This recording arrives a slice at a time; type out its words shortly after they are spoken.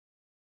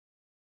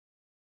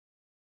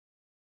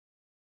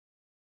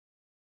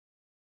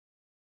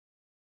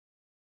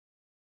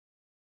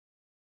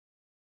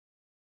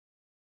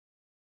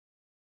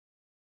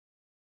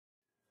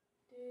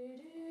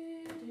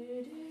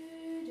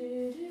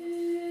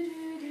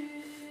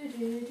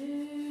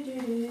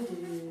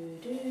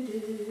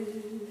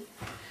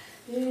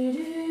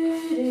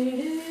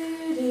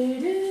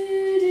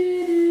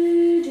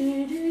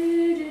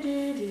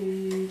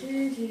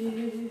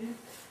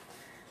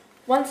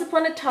Once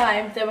upon a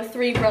time, there were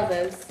three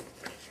brothers.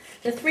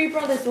 The three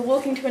brothers were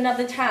walking to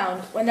another town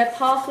when their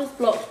path was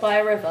blocked by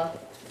a river.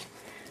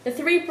 The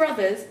three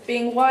brothers,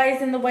 being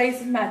wise in the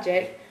ways of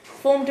magic,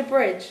 formed a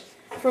bridge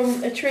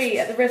from a tree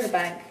at the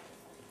riverbank.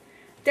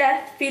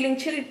 Death, feeling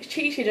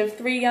cheated of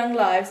 3 young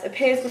lives,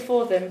 appears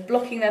before them,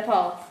 blocking their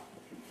path.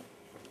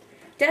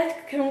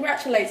 Death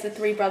congratulates the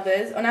three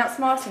brothers on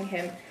outsmarting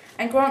him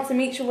and grants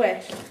them each a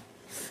wish.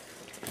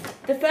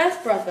 The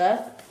first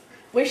brother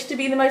wished to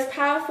be the most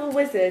powerful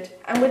wizard,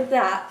 and with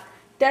that,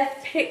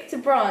 Death picked a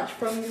branch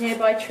from a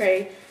nearby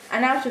tree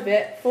and out of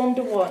it formed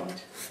a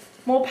wand,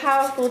 more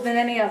powerful than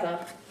any other.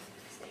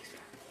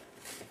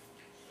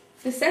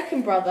 The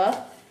second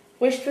brother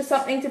wished for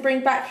something to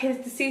bring back his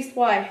deceased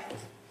wife,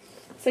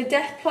 so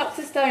Death plucked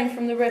a stone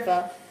from the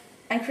river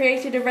and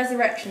created a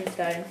resurrection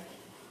stone.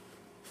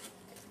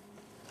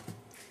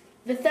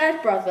 The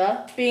third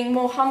brother, being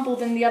more humble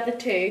than the other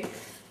two,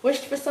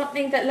 wished for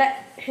something that let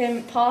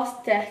him pass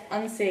Death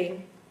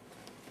unseen.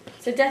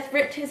 So Death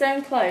ripped his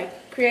own cloak,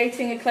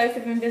 creating a cloak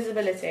of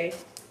invisibility.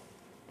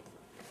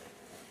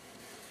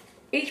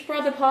 Each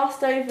brother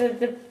passed over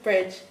the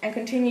bridge and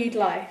continued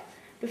life,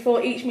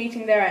 before each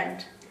meeting their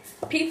end.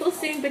 People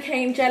soon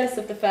became jealous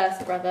of the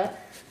first brother,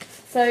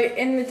 so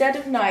in the dead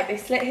of night they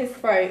slit his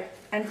throat,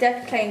 and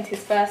Death claimed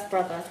his first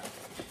brother.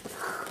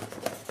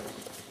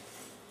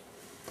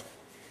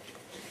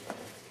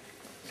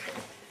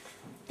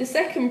 The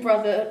second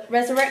brother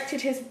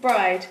resurrected his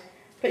bride,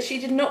 but she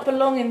did not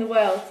belong in the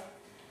world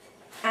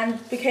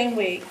and became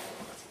weak.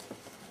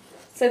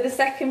 So the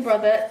second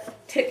brother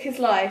took his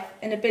life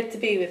in a bid to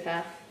be with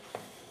her.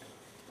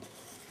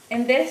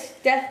 In this,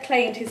 Death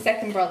claimed his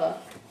second brother.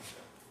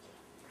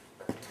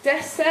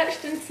 Death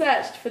searched and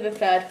searched for the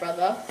third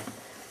brother,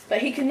 but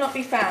he could not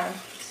be found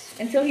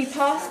until he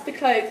passed the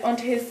cloak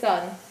onto his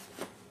son.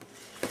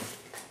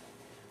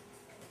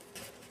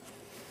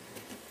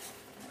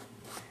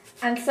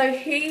 And so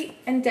he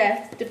and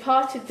Death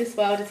departed this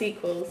world as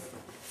equals.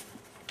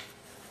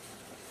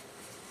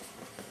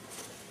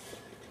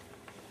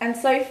 And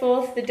so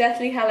forth the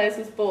deathly Hallows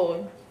was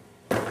born.